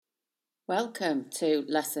Welcome to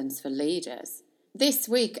Lessons for Leaders. This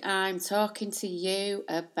week I'm talking to you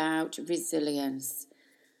about resilience.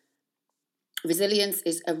 Resilience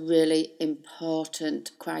is a really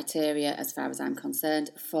important criteria, as far as I'm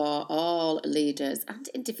concerned, for all leaders and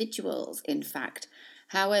individuals, in fact.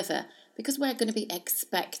 However, because we're going to be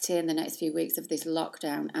expecting the next few weeks of this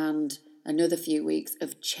lockdown and another few weeks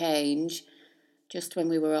of change, just when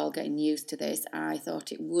we were all getting used to this, I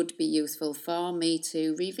thought it would be useful for me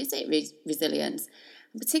to revisit resilience.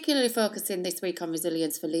 I'm particularly focusing this week on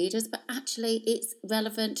resilience for leaders, but actually it's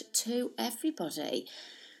relevant to everybody.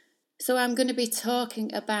 So I'm going to be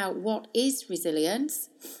talking about what is resilience,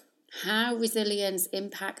 how resilience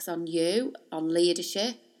impacts on you, on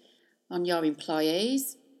leadership, on your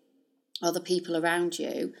employees, or the people around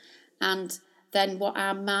you, and then what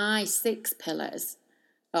are my 6 pillars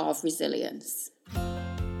of resilience.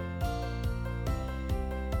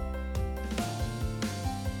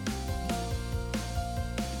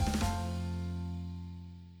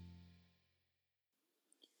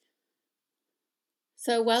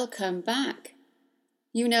 So welcome back.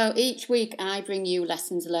 You know, each week I bring you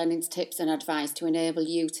lessons, learnings, tips and advice to enable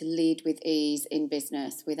you to lead with ease in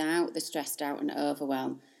business without the stressed out and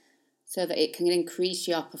overwhelm, so that it can increase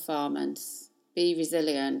your performance, be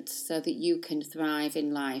resilient, so that you can thrive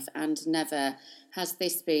in life. And never has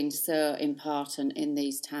this been so important in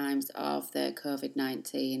these times of the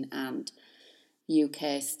COVID-19 and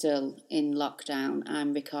UK still in lockdown.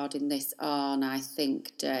 I'm recording this on, I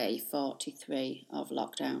think, day 43 of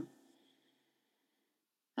lockdown.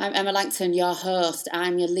 I'm Emma Langton, your host.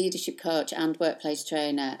 I'm your leadership coach and workplace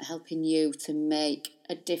trainer, helping you to make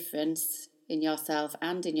a difference in yourself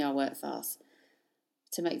and in your workforce,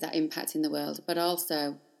 to make that impact in the world, but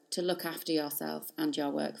also to look after yourself and your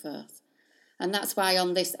workforce. And that's why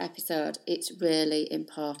on this episode, it's really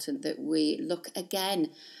important that we look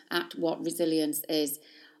again at what resilience is.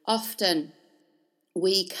 Often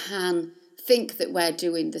we can think that we're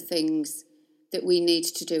doing the things that we need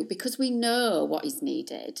to do because we know what is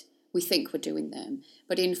needed. We think we're doing them.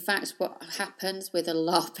 But in fact, what happens with a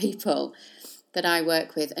lot of people that I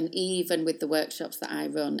work with, and even with the workshops that I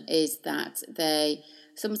run, is that they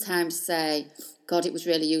sometimes say, God, it was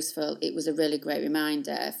really useful. It was a really great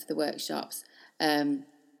reminder for the workshops. There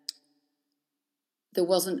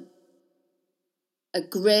wasn't a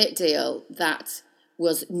great deal that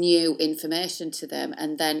was new information to them.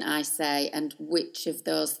 And then I say, and which of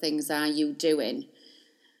those things are you doing?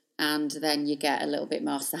 And then you get a little bit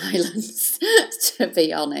more silence, to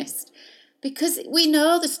be honest. Because we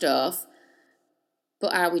know the stuff,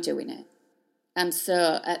 but are we doing it? And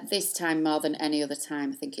so at this time, more than any other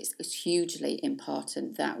time, I think it's hugely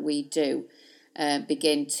important that we do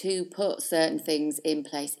begin to put certain things in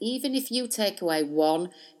place. Even if you take away one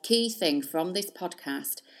key thing from this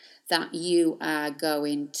podcast that you are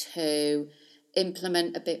going to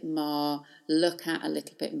implement a bit more, look at a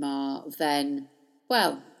little bit more, then,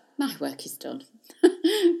 well, my work is done.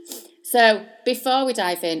 So before we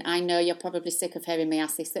dive in, I know you're probably sick of hearing me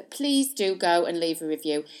ask this, but please do go and leave a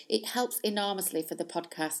review. It helps enormously for the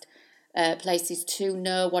podcast places to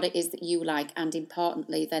know what it is that you like, and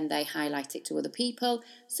importantly, then they highlight it to other people,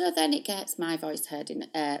 so then it gets my voice heard in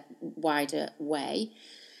a wider way.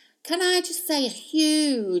 Can I just say a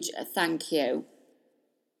huge thank you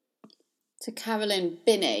to Carolyn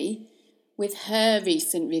Binney with her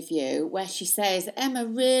recent review, where she says, Emma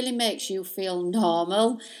really makes you feel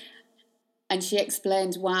normal. And she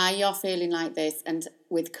explains why you're feeling like this, and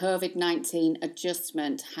with COVID-19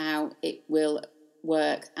 adjustment, how it will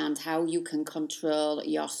work and how you can control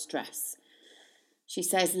your stress. She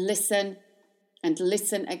says, listen and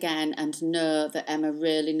listen again and know that Emma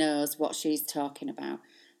really knows what she's talking about.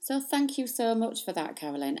 So thank you so much for that,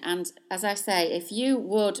 Carolyn. And as I say, if you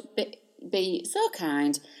would be so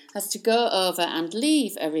kind as to go over and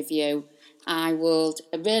leave a review, I would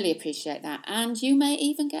really appreciate that. And you may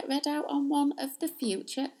even get read out on one of the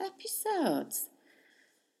future episodes.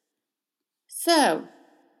 So,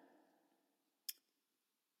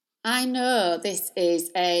 I know this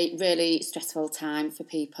is a really stressful time for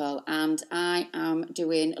people, and I am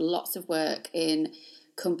doing lots of work in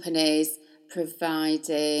companies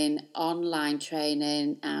providing online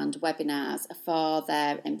training and webinars for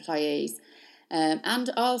their employees.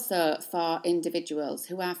 And also for individuals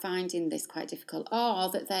who are finding this quite difficult, or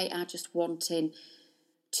that they are just wanting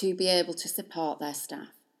to be able to support their staff.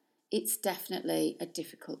 It's definitely a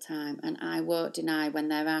difficult time, and I won't deny when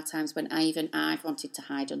there are times when I've wanted to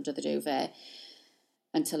hide under the duvet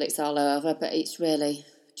until it's all over, but it's really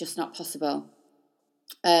just not possible.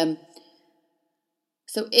 So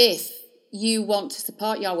if you want to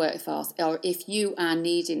support your workforce, or if you are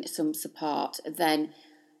needing some support, then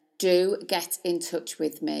do get in touch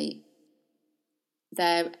with me.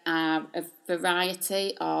 There are a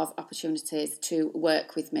variety of opportunities to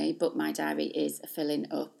work with me, but my diary is filling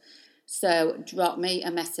up. So drop me a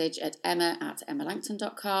message at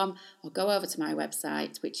emma@emmalangton.com, or go over to my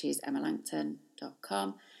website, which is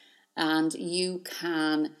emmalangton.com, and you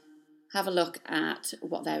can have a look at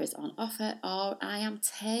what there is on offer, or I am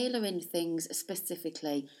tailoring things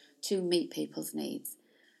specifically to meet people's needs.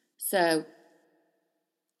 So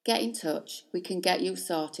get in touch. We can get you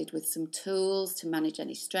sorted with some tools to manage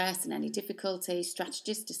any stress and any difficulty,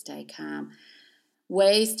 strategies to stay calm,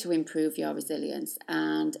 ways to improve your resilience,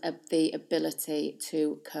 and the ability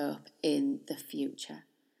to cope in the future.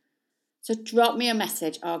 So drop me a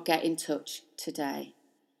message or get in touch today.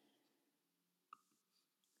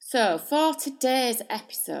 So for today's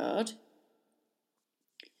episode,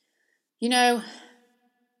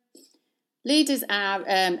 leaders are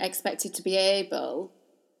expected to be able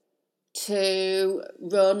to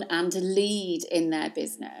run and lead in their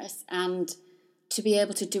business and to be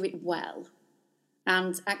able to do it well.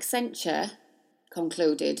 And Accenture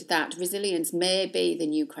concluded that resilience may be the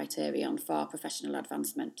new criterion for professional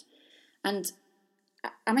advancement. And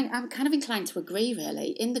I mean, I'm kind of inclined to agree, really.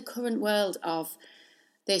 In the current world of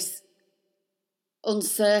this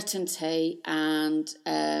uncertainty and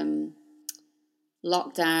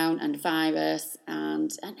lockdown and virus,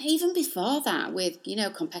 and even before that with,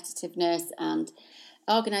 competitiveness, and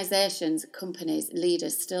organisations, companies,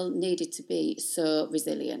 leaders still needed to be so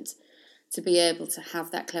resilient, to be able to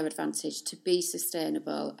have that clear advantage, to be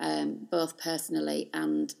sustainable, both personally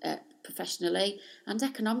and professionally and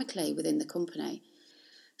economically within the company.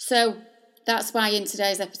 So that's why in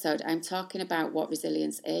today's episode I'm talking about what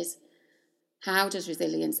resilience is, how does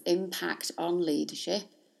resilience impact on leadership,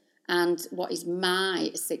 and what is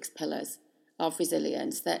my 6 pillars of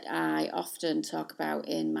resilience that I often talk about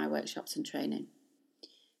in my workshops and training.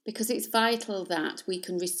 Because it's vital that we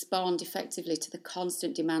can respond effectively to the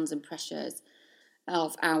constant demands and pressures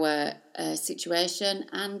of our situation,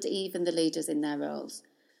 and even the leaders in their roles.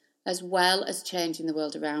 As well as changing the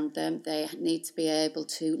world around them, they need to be able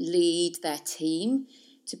to lead their team,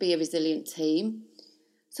 to be a resilient team.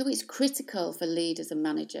 So it's critical for leaders and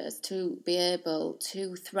managers to be able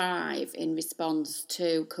to thrive in response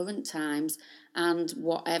to current times and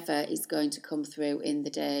whatever is going to come through in the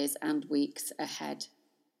days and weeks ahead.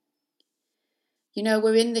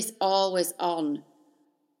 We're in this always on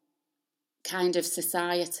kind of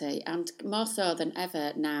society, and more so than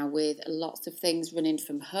ever now, with lots of things running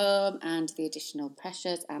from home and the additional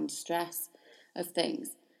pressures and stress of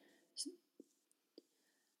things.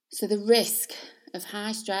 So the risk of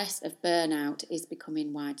high stress, of burnout, is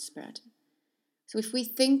becoming widespread. So if we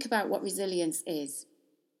think about what resilience is,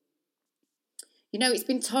 it's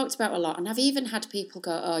been talked about a lot, and I've even had people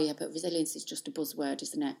go, oh yeah, but resilience is just a buzzword,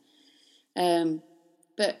 isn't it?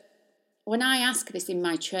 But when I ask this in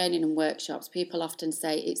my training and workshops, people often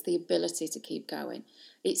say it's the ability to keep going.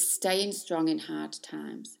 It's staying strong in hard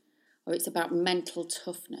times, or it's about mental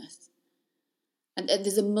toughness. And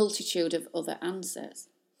there's a multitude of other answers.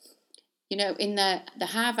 In the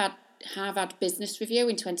Harvard Business Review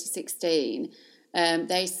in 2016,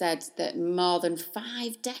 they said that more than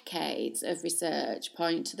 5 decades of research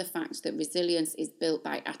point to the fact that resilience is built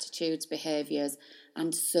by attitudes, behaviours,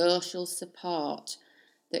 and social support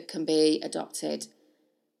that can be adopted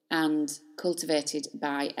and cultivated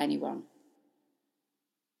by anyone.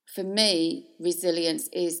 For me, resilience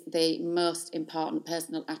is the most important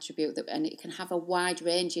personal attribute, and it can have a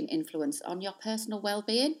wide-ranging influence on your personal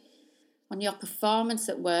well-being, on your performance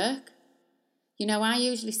at work. I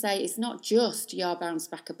usually say it's not just your bounce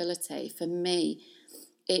back ability. For me,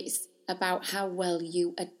 it's about how well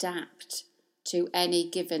you adapt to any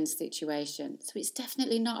given situation. So it's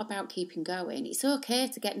definitely not about keeping going. It's okay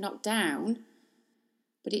to get knocked down,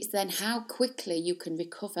 but it's then how quickly you can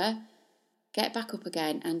recover, get back up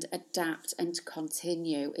again, and adapt and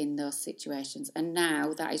continue in those situations. And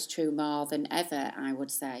now that is true more than ever, I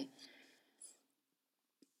would say.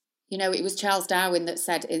 It was Charles Darwin that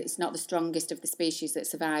said it's not the strongest of the species that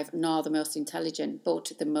survive, nor the most intelligent,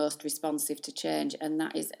 but the most responsive to change. And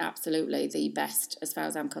that is absolutely the best, as far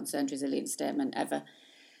as I'm concerned, resilient statement ever.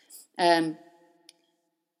 And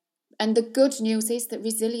the good news is that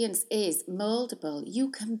resilience is mouldable. You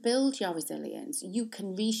can build your resilience. You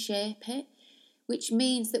can reshape it, which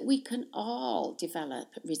means that we can all develop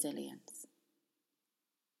resilience.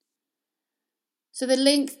 So the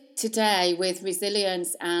link today with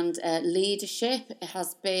resilience and leadership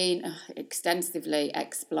has been extensively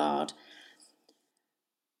explored.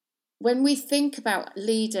 when we think about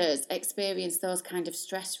leaders experience those kind of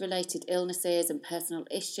stress-related illnesses and personal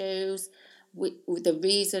issues, the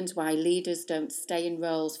reasons why leaders don't stay in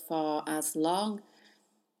roles for as long,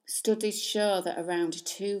 studies show that around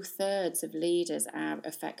 2/3 of leaders are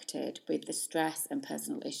affected with the stress and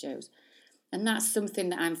personal issues. And that's something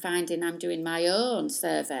that I'm finding. I'm doing my own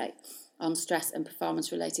survey on stress and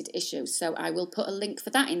performance-related issues. So I will put a link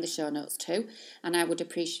for that in the show notes too. And I would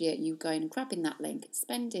appreciate you going and grabbing that link,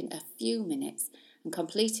 spending a few minutes and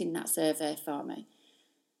completing that survey for me.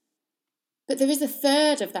 But there is a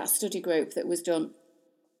third of that study group that was done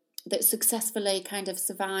that successfully kind of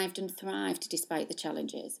survived and thrived despite the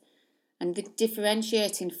challenges. And the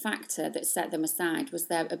differentiating factor that set them aside was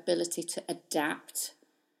their ability to adapt,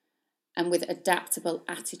 and with adaptable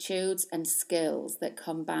attitudes and skills that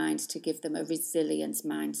combined to give them a resilience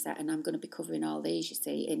mindset. And I'm going to be covering all these, you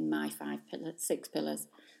see, in my 6 pillars.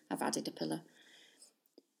 I've added a pillar.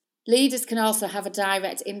 Leaders can also have a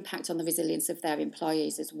direct impact on the resilience of their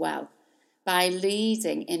employees as well, by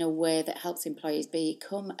leading in a way that helps employees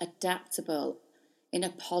become adaptable in a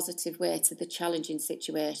positive way to the challenging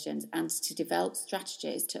situations and to develop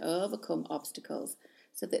strategies to overcome obstacles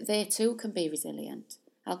so that they too can be resilient.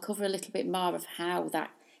 I'll cover a little bit more of how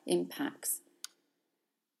that impacts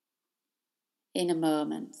in a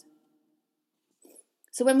moment.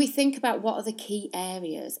 So when we think about what are the key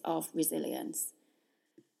areas of resilience,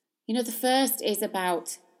 the first is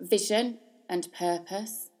about vision and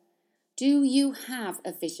purpose. Do you have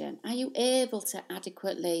a vision? Are you able to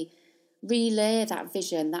adequately relay that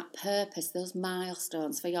vision, that purpose, those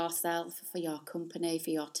milestones for yourself, for your company,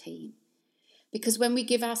 for your team? Because when we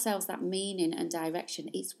give ourselves that meaning and direction,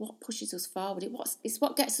 it's what pushes us forward. It's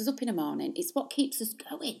what gets us up in the morning. It's what keeps us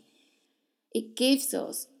going. It gives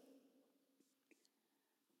us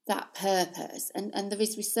that purpose. And there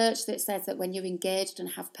is research that says that when you're engaged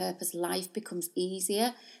and have purpose, life becomes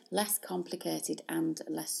easier, less complicated and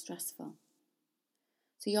less stressful.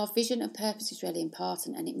 So your vision and purpose is really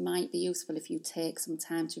important, and it might be useful if you take some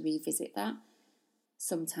time to revisit that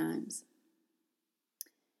sometimes.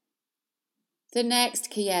 The next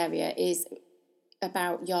key area is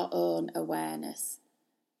about your own awareness.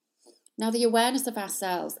 Now, the awareness of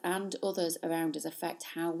ourselves and others around us affect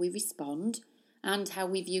how we respond and how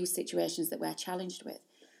we view situations that we're challenged with.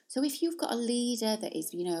 So if you've got a leader that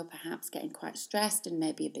is, perhaps getting quite stressed and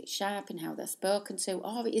maybe a bit sharp in how they're spoken to,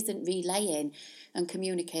 or it isn't relaying and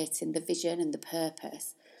communicating the vision and the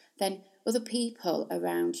purpose, then other people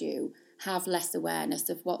around you have less awareness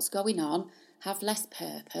of what's going on, have less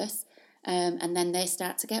purpose, and then they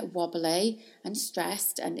start to get wobbly and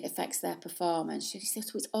stressed, and it affects their performance. So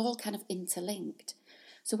it's all kind of interlinked.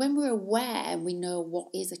 So when we're aware and we know what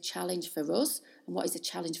is a challenge for us and what is a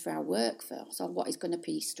challenge for our workforce, or what is going to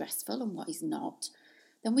be stressful and what is not,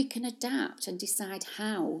 then we can adapt and decide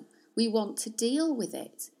how we want to deal with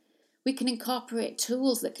it. We can incorporate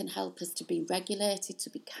tools that can help us to be regulated,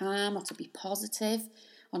 to be calm, or to be positive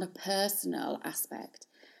on a personal aspect.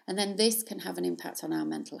 And then this can have an impact on our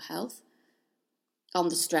mental health, on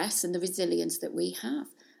the stress and the resilience that we have.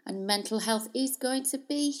 And mental health is going to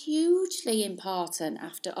be hugely important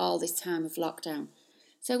after all this time of lockdown.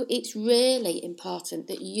 So it's really important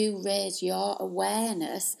that you raise your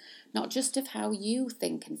awareness, not just of how you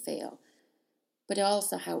think and feel, but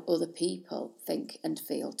also how other people think and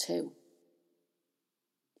feel too.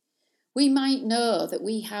 We might know that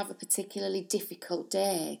we have a particularly difficult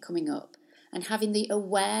day coming up, and having the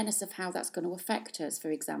awareness of how that's going to affect us, for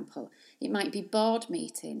example. It might be board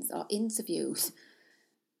meetings or interviews,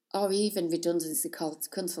 or even redundancy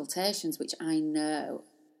consultations, which I know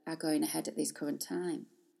are going ahead at this current time,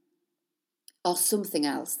 or something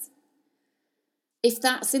else. If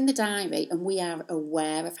that's in the diary and we are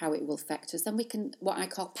aware of how it will affect us, then we can, what I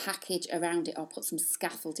call, package around it or put some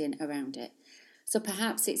scaffolding around it. So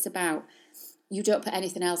perhaps it's about you don't put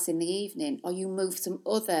anything else in the evening, or you move some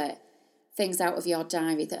other things out of your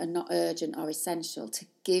diary that are not urgent or essential to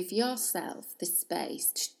give yourself the space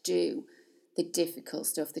to do the difficult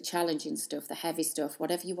stuff, the challenging stuff, the heavy stuff,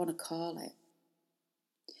 whatever you want to call it.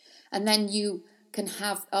 And then you can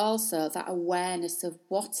have also that awareness of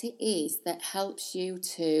what it is that helps you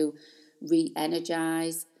to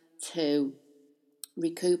re-energize, to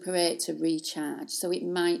recuperate, to recharge. So it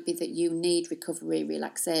might be that you need recovery,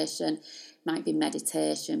 relaxation, it might be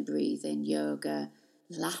meditation, breathing, yoga,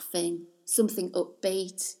 laughing, something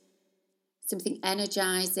upbeat, something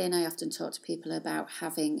energizing. I often talk to people about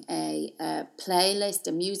having a playlist,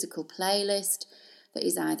 a musical playlist that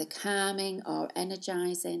is either calming or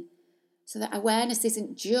energizing. So that awareness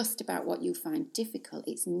isn't just about what you find difficult,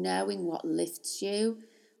 it's knowing what lifts you,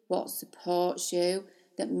 what supports you,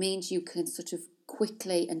 that means you can sort of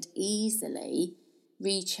quickly and easily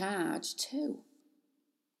recharge too.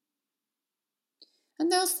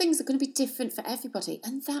 And those things are going to be different for everybody,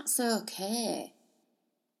 and that's okay.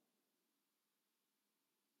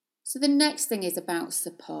 So the next thing is about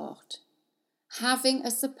support. Having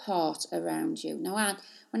a support around you. Now,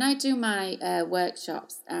 when I do my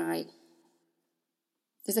workshops,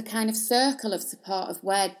 there's a kind of circle of support of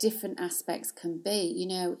where different aspects can be. You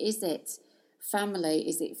know, is it family?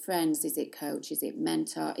 Is it friends? Is it coach? Is it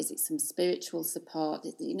mentor? Is it some spiritual support?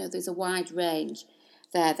 You know, there's a wide range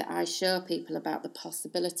there that I show people about the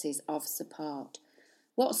possibilities of support.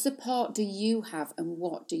 What support do you have and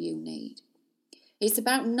what do you need? It's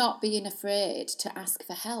about not being afraid to ask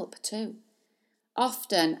for help too.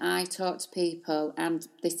 Often I talk to people, and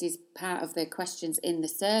this is part of the questions in the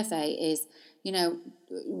survey, is, you know,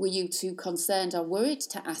 were you too concerned or worried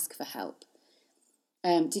to ask for help?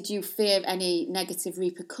 Did you fear any negative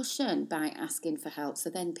repercussion by asking for help? So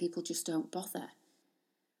then people just don't bother.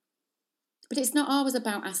 But it's not always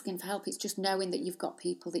about asking for help. It's just knowing that you've got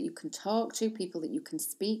people that you can talk to, people that you can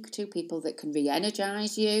speak to, people that can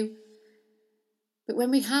re-energise you. But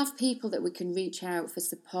when we have people that we can reach out for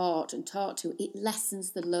support and talk to, it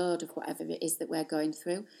lessens the load of whatever it is that we're going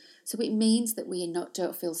through. So it means that we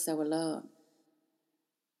don't feel so alone.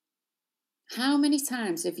 How many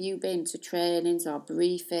times have you been to trainings or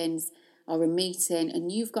briefings or a meeting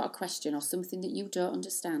and you've got a question or something that you don't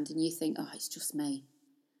understand and you think, oh, it's just me?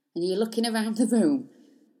 And you're looking around the room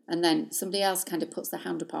and then somebody else kind of puts their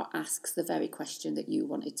hand up or asks the very question that you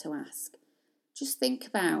wanted to ask. Just think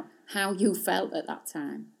about how you felt at that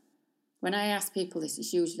time. When I ask people this,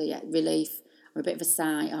 it's usually a relief or a bit of a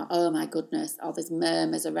sigh or, oh my goodness, or there's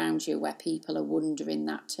murmurs around you where people are wondering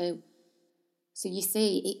that too. So you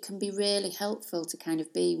see, it can be really helpful to kind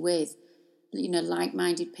of be with, you know,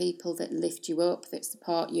 like-minded people that lift you up, that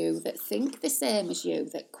support you, that think the same as you,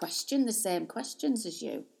 that question the same questions as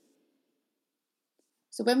you.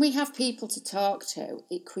 So when we have people to talk to,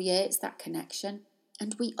 it creates that connection.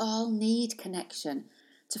 And we all need connection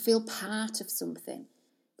to feel part of something.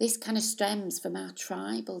 This kind of stems from our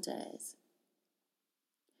tribal days.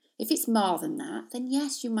 If it's more than that, then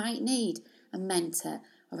yes, you might need a mentor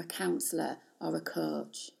or a counsellor or a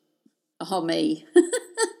coach or me.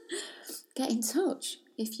 Get in touch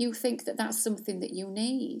if you think that that's something that you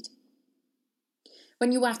need.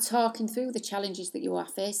 When you are talking through the challenges that you are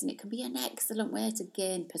facing, it can be an excellent way to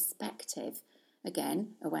gain perspective.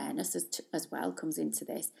 Again, awareness as well comes into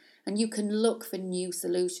this. And you can look for new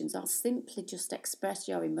solutions or simply just express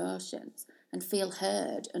your emotions and feel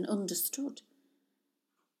heard and understood.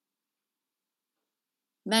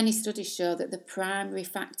 Many studies show that the primary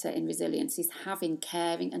factor in resilience is having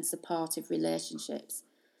caring and supportive relationships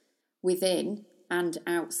within and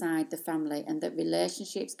outside the family, and that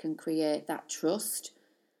relationships can create that trust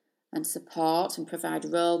and support and provide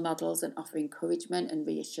role models and offer encouragement and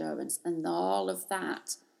reassurance. And all of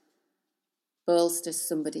that bolsters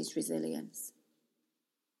somebody's resilience.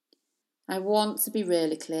 I want to be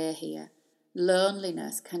really clear here.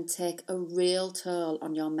 Loneliness can take a real toll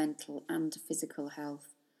on your mental and physical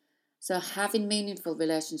health. So having meaningful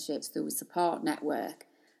relationships through a support network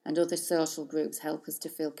and other social groups help us to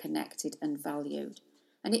feel connected and valued.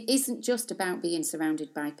 And it isn't just about being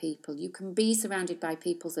surrounded by people. You can be surrounded by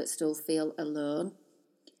people that still feel alone.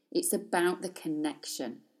 It's about the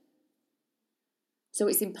connection. So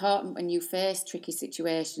it's important when you face tricky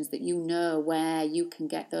situations that you know where you can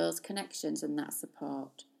get those connections and that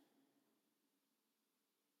support.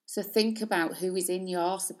 So think about who is in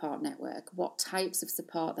your support network, what types of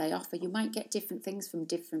support they offer. You might get different things from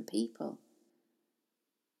different people.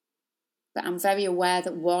 But I'm very aware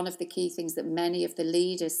that one of the key things that many of the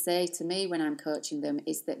leaders say to me when I'm coaching them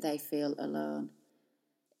is that they feel alone.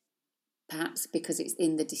 Perhaps because it's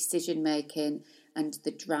in the decision making and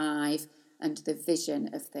the drive and the vision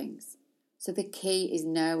of things. So the key is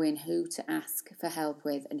knowing who to ask for help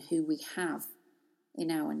with and who we have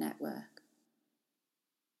in our network.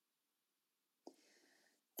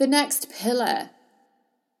 The next pillar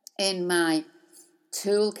in my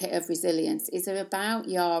toolkit of resilience is about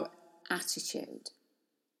your attitude.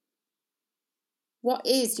 What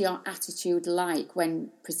is your attitude like when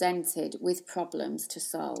presented with problems to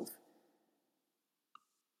solve?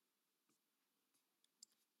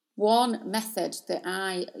 One method that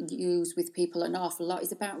I use with people an awful lot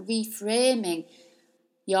is about reframing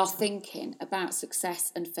your thinking about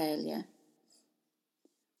success and failure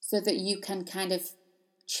so that you can kind of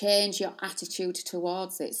change your attitude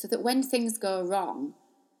towards it, so that when things go wrong,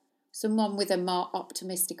 someone with a more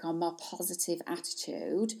optimistic or more positive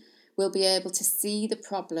attitude will be able to see the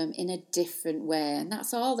problem in a different way. And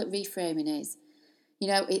that's all that reframing is. You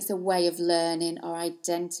know, it's a way of learning or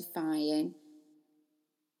identifying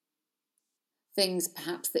things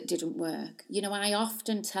perhaps that didn't work. You know, I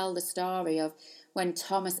often tell the story of when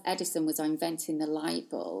Thomas Edison was inventing the light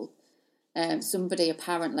bulb. Somebody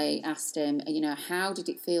apparently asked him, you know, how did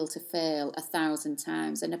it feel to fail 1,000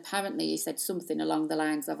 times? And apparently he said something along the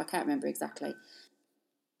lines of, I can't remember exactly,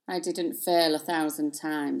 I didn't fail 1,000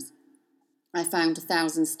 times. I found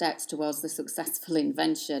 1,000 steps towards the successful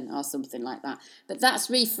invention, or something like that. But that's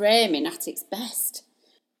reframing at its best.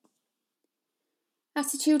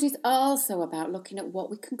 Attitude is also about looking at what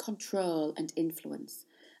we can control and influence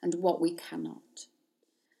and what we cannot.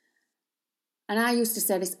 And I used to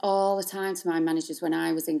say this all the time to my managers when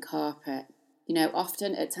I was in corporate. You know,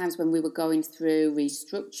 often at times when we were going through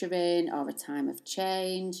restructuring or a time of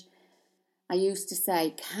change, I used to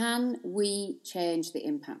say, can we change the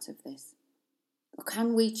impact of this? Or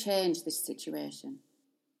can we change this situation?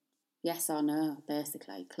 Yes or no,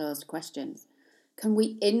 basically, closed questions. Can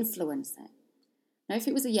we influence it? Now, if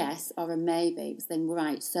it was a yes or a maybe, it was then,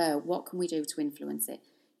 right, so what can we do to influence it?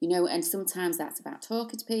 You know, and sometimes that's about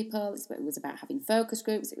talking to people, it was about having focus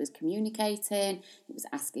groups, it was communicating, it was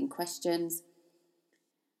asking questions,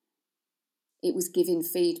 it was giving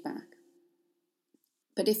feedback.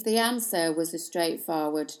 But if the answer was a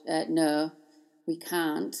straightforward, no, we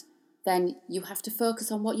can't, then you have to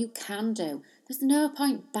focus on what you can do. There's no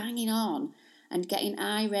point banging on and getting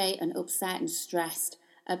irate and upset and stressed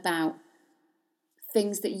about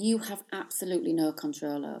things that you have absolutely no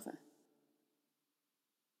control over.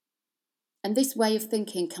 And this way of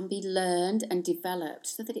thinking can be learned and developed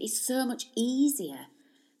so that it is so much easier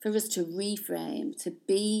for us to reframe, to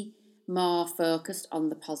be more focused on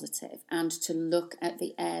the positive and to look at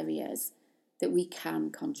the areas that we can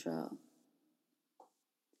control.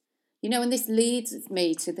 You know, and this leads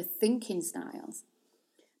me to the thinking styles.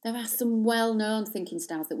 There are some well-known thinking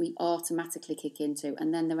styles that we automatically kick into,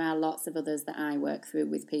 and then there are lots of others that I work through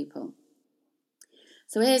with people.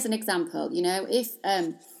 So here's an example. You know, if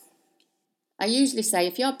I usually say,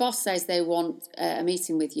 if your boss says they want a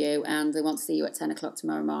meeting with you and they want to see you at 10 o'clock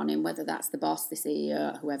tomorrow morning, whether that's the boss, the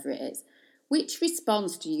CEO, whoever it is, which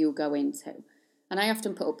response do you go into? And I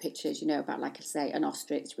often put up pictures, you know, about, like I say, an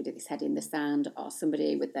ostrich with its head in the sand, or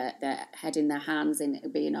somebody with their head in their hands and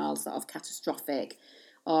it being all sort of catastrophic,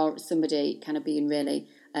 or somebody kind of being really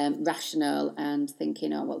rational and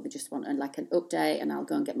thinking, oh, well, they just want like an update and I'll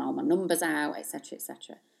go and get all my numbers out, etc.,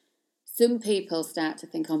 etc. Some people start to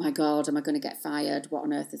think, oh my God, am I going to get fired? What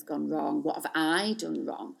on earth has gone wrong? What have I done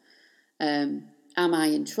wrong? Am I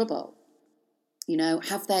in trouble? You know,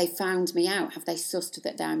 have they found me out? Have they sussed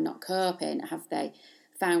that I'm not coping? Have they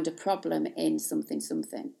found a problem in something?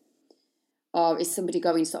 Or is somebody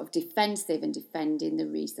going sort of defensive and defending the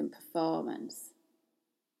recent performance?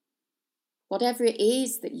 Whatever it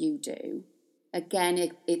is that you do,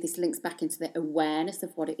 again, this links back into the awareness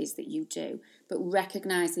of what it is that you do, but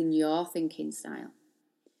recognising your thinking style.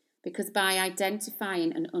 Because by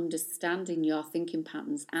identifying and understanding your thinking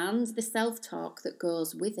patterns and the self-talk that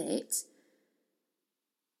goes with it,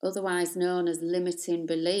 otherwise known as limiting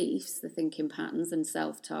beliefs, the thinking patterns and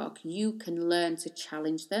self-talk, you can learn to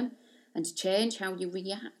challenge them and change how you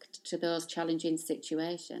react to those challenging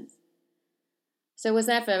situations. So as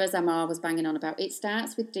ever, as I'm always banging on about, it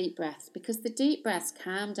starts with deep breaths, because the deep breaths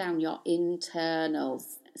calm down your internal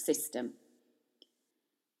system.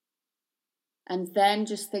 And then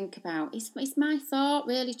just think about, is my thought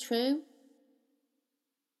really true?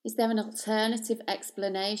 Is there an alternative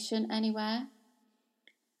explanation anywhere?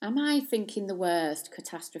 Am I thinking the worst,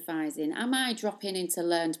 catastrophizing? Am I dropping into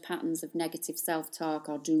learned patterns of negative self-talk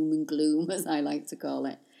or doom and gloom, as I like to call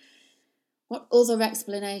it? What other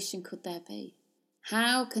explanation could there be?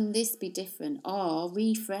 How can this be different or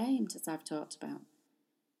reframed, as I've talked about?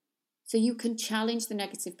 So you can challenge the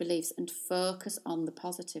negative beliefs and focus on the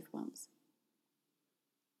positive ones.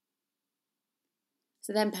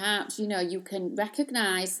 So then perhaps, you know, you can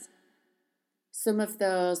recognise some of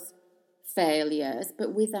those failures,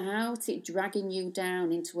 but without it dragging you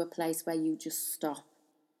down into a place where you just stop.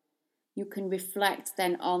 You can reflect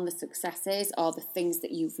then on the successes or the things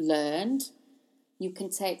that you've learned. You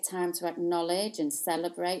can take time to acknowledge and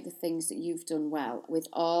celebrate the things that you've done well. With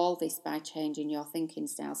all this, by changing your thinking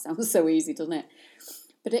style. Sounds so easy, doesn't it?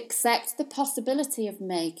 But accept the possibility of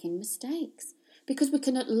making mistakes, because we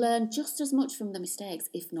can learn just as much from the mistakes,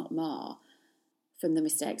 if not more, from the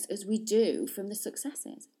mistakes as we do from the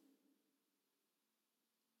successes.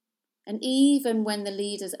 And even when the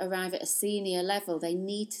leaders arrive at a senior level, they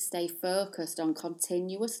need to stay focused on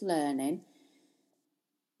continuous learning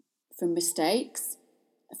from mistakes,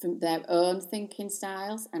 from their own thinking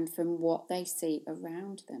styles, and from what they see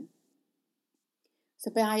around them. So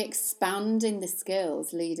by expanding the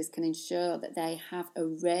skills, leaders can ensure that they have a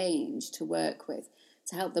range to work with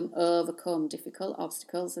to help them overcome difficult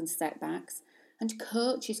obstacles and setbacks. And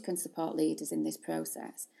coaches can support leaders in this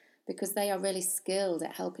process because they are really skilled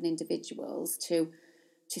at helping individuals to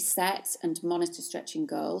set and monitor stretching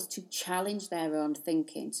goals, to challenge their own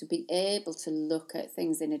thinking, to be able to look at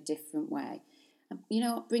things in a different way. And,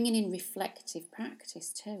 bringing in reflective practice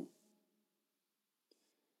too.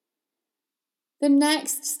 The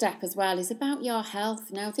next step as well is about your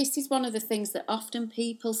health. Now, this is one of the things that often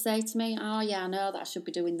people say to me, oh yeah, I know that I should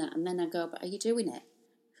be doing that. And then I go, but are you doing it?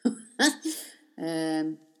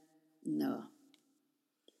 No.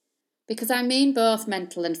 Because I mean both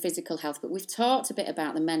mental and physical health, but we've talked a bit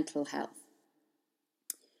about the mental health.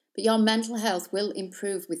 But your mental health will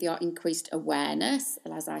improve with your increased awareness,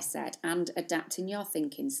 as I said, and adapting your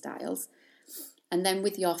thinking styles. And then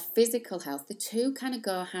with your physical health, the two kind of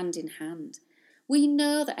go hand in hand. We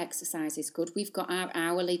know that exercise is good. We've got our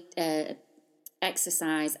hourly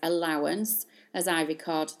exercise allowance, as I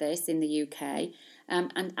record this in the UK,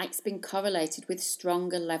 and it's been correlated with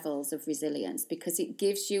stronger levels of resilience because it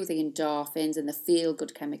gives you the endorphins and the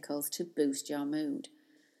feel-good chemicals to boost your mood.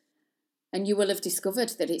 And you will have discovered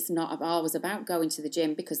that it's not always about going to the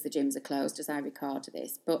gym because the gyms are closed as I record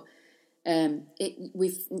this, but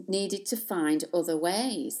we've needed to find other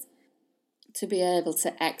ways to be able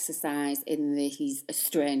to exercise in these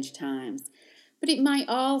strange times. But it might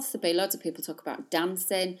also be, loads of people talk about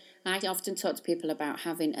dancing. I often talk to people about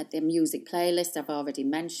having a music playlist. I've already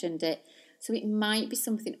mentioned it. So it might be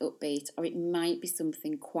something upbeat, or it might be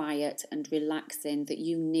something quiet and relaxing that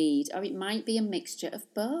you need, or it might be a mixture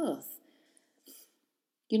of both.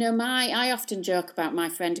 I often joke about my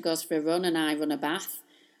friend goes for a run and I run a bath.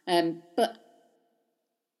 But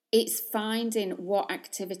it's finding what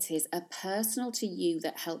activities are personal to you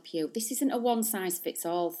that help you. This isn't a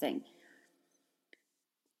one-size-fits-all thing.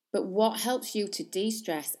 But what helps you to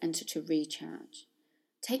de-stress and to recharge?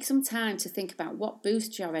 Take some time to think about what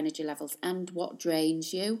boosts your energy levels and what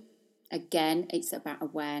drains you. Again, it's about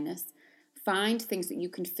awareness. Find things that you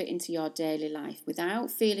can fit into your daily life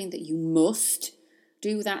without feeling that you must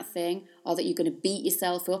do that thing or that you're going to beat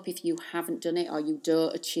yourself up if you haven't done it or you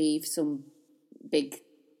don't achieve some big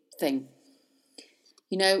thing.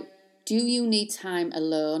 Do you need time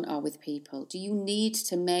alone or with people? Do you need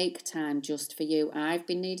to make time just for you? I've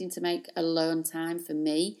been needing to make alone time for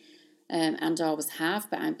me and always have,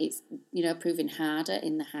 but it's proving harder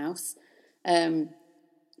in the house.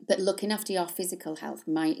 But looking after your physical health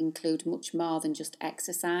might include much more than just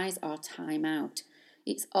exercise or time out.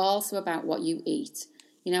 It's also about what you eat.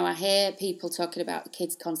 I hear people talking about the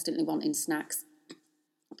kids constantly wanting snacks.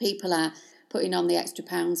 People are putting on the extra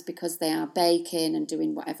pounds because they are baking and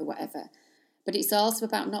doing whatever. But it's also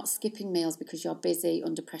about not skipping meals because you're busy,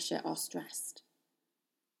 under pressure or stressed.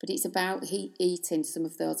 But it's about eating some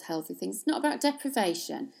of those healthy things. It's not about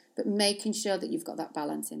deprivation, but making sure that you've got that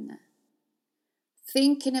balance in there.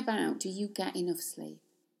 Thinking about, do you get enough sleep?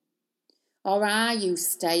 Or are you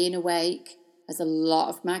staying awake, as a lot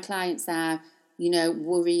of my clients are,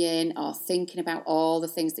 worrying or thinking about all the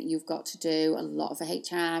things that you've got to do. A lot of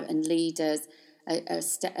HR and leaders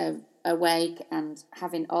are awake and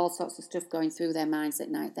having all sorts of stuff going through their minds at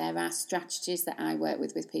night. There are strategies that I work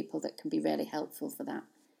with people that can be really helpful for that.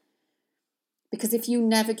 Because if you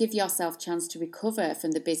never give yourself a chance to recover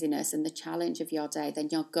from the busyness and the challenge of your day, then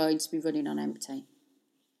you're going to be running on empty.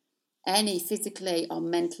 Any physically or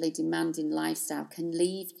mentally demanding lifestyle can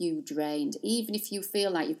leave you drained. Even if you feel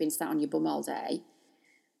like you've been sat on your bum all day,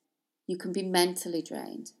 you can be mentally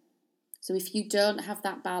drained. So if you don't have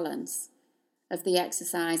that balance of the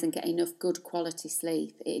exercise and get enough good quality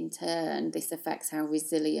sleep, in turn, this affects how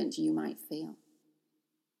resilient you might feel.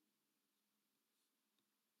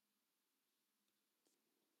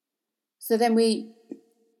 So then we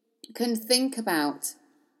can think about,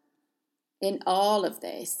 in all of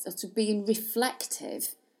this, sort of being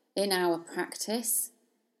reflective in our practice.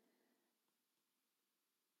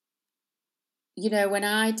 When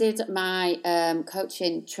I did my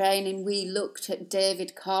coaching training, we looked at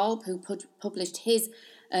David Kolb, who published his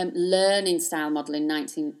learning style model in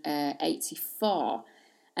 1984.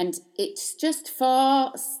 And it's just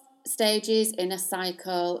 4 stages in a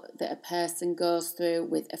cycle that a person goes through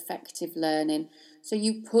with effective learning. So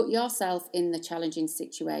you put yourself in the challenging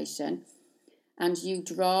situation and you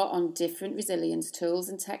draw on different resilience tools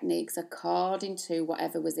and techniques according to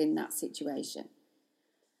whatever was in that situation.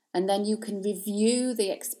 And then you can review the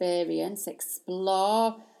experience,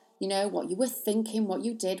 explore You know, what you were thinking, what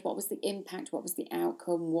you did, what was the impact, what was the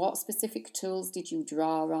outcome, what specific tools did you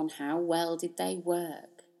draw on, how well did they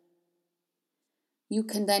work? You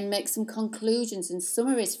can then make some conclusions and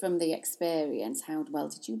summaries from the experience. How well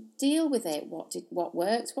did you deal with it? What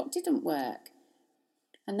worked, what didn't work?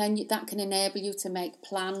 And then that can enable you to make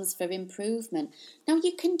plans for improvement. Now,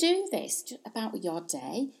 you can do this about your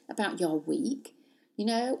day, about your week, you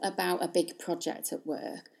know, about a big project at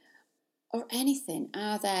work or anything.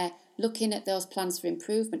 Are there, looking at those plans for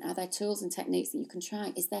improvement, are there tools and techniques that you can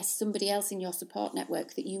try? Is there somebody else in your support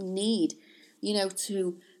network that you need, you know,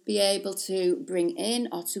 to be able to bring in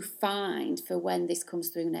or to find for when this comes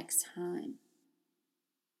through next time?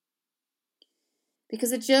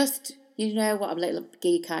 Because you know what a little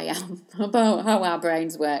geek I am about how our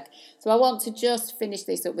brains work. So I want to just finish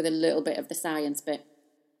this up with a little bit of the science bit.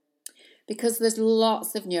 Because there's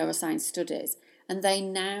lots of neuroscience studies, and they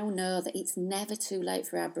now know that it's never too late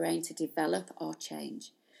for our brain to develop or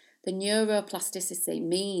change. The neuroplasticity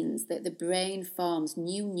means that the brain forms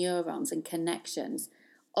new neurons and connections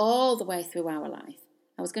all the way through our life.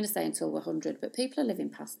 I was going to say until we're 100, but people are living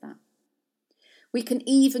past that. We can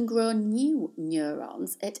even grow new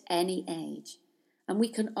neurons at any age. And we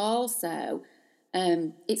can also,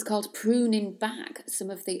 it's called pruning back some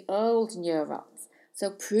of the old neurons.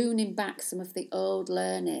 So pruning back some of the old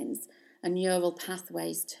learnings and neural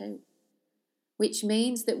pathways too. Which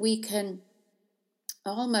means that we can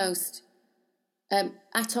almost,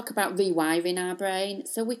 I talk about rewiring our brain.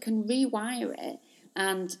 So we can rewire it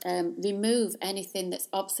and remove anything that's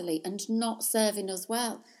obsolete and not serving us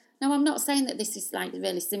well. Now, I'm not saying that this is like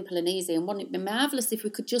really simple and easy, and wouldn't it be marvellous if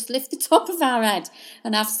we could just lift the top of our head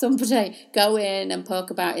and have somebody go in and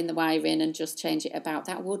poke about in the wiring and just change it about?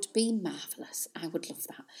 That would be marvellous. I would love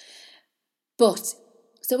that. But,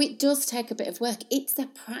 so it does take a bit of work. It's a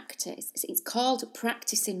practice. It's called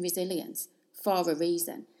practicing resilience for a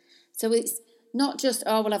reason. So it's not just,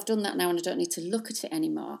 oh, well, I've done that now and I don't need to look at it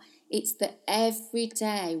anymore. It's that every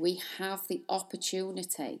day we have the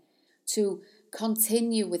opportunity to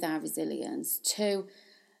continue with our resilience, to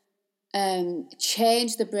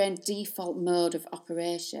change the brain's default mode of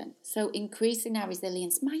operation. So increasing our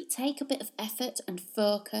resilience might take a bit of effort and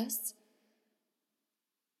focus,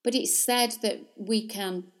 but it's said that we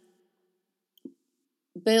can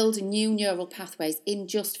build new neural pathways in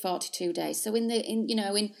just 42 days. So in the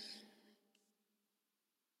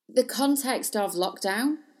context of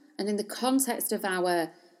lockdown and in the context of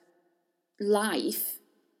our life,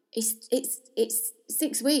 it's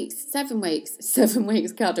 6 weeks, 7 weeks, 7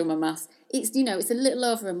 weeks, can't do my maths. It's a little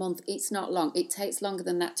over a month. It's not long. It takes longer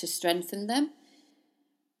than that to strengthen them,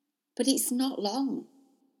 but it's not long.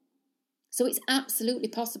 So it's absolutely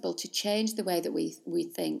possible to change the way that we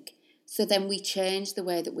think. So then we change the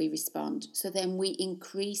way that we respond. So then we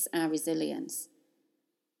increase our resilience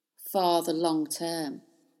for the long term.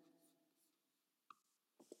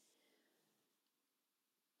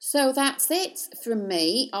 So that's it from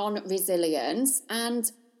me on resilience,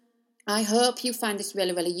 and I hope you find this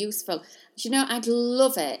really, really useful. Do you know, I'd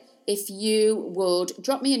love it if you would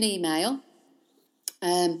drop me an email,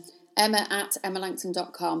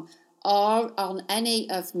 emma@emmalangton.com, or on any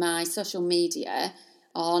of my social media,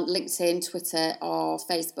 on LinkedIn, Twitter, or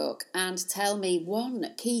Facebook, and tell me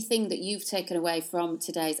one key thing that you've taken away from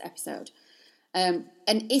today's episode. And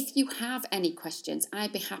if you have any questions,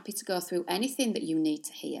 I'd be happy to go through anything that you need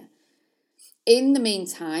to hear. In the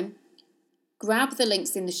meantime, grab the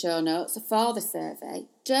links in the show notes for the survey.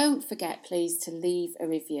 Don't forget, please, to leave a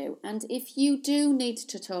review. And if you do need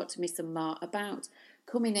to talk to me some more about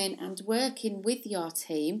coming in and working with your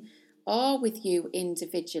team or with you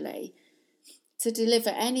individually to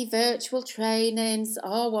deliver any virtual trainings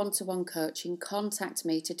or one-to-one coaching, contact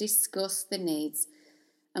me to discuss the needs,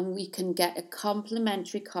 and we can get a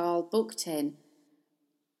complimentary call booked in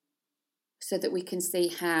so that we can see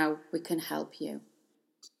how we can help you.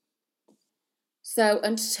 So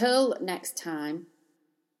until next time,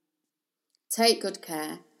 take good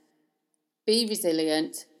care, be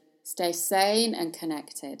resilient, stay sane and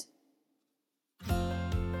connected.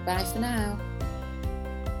 Bye for now.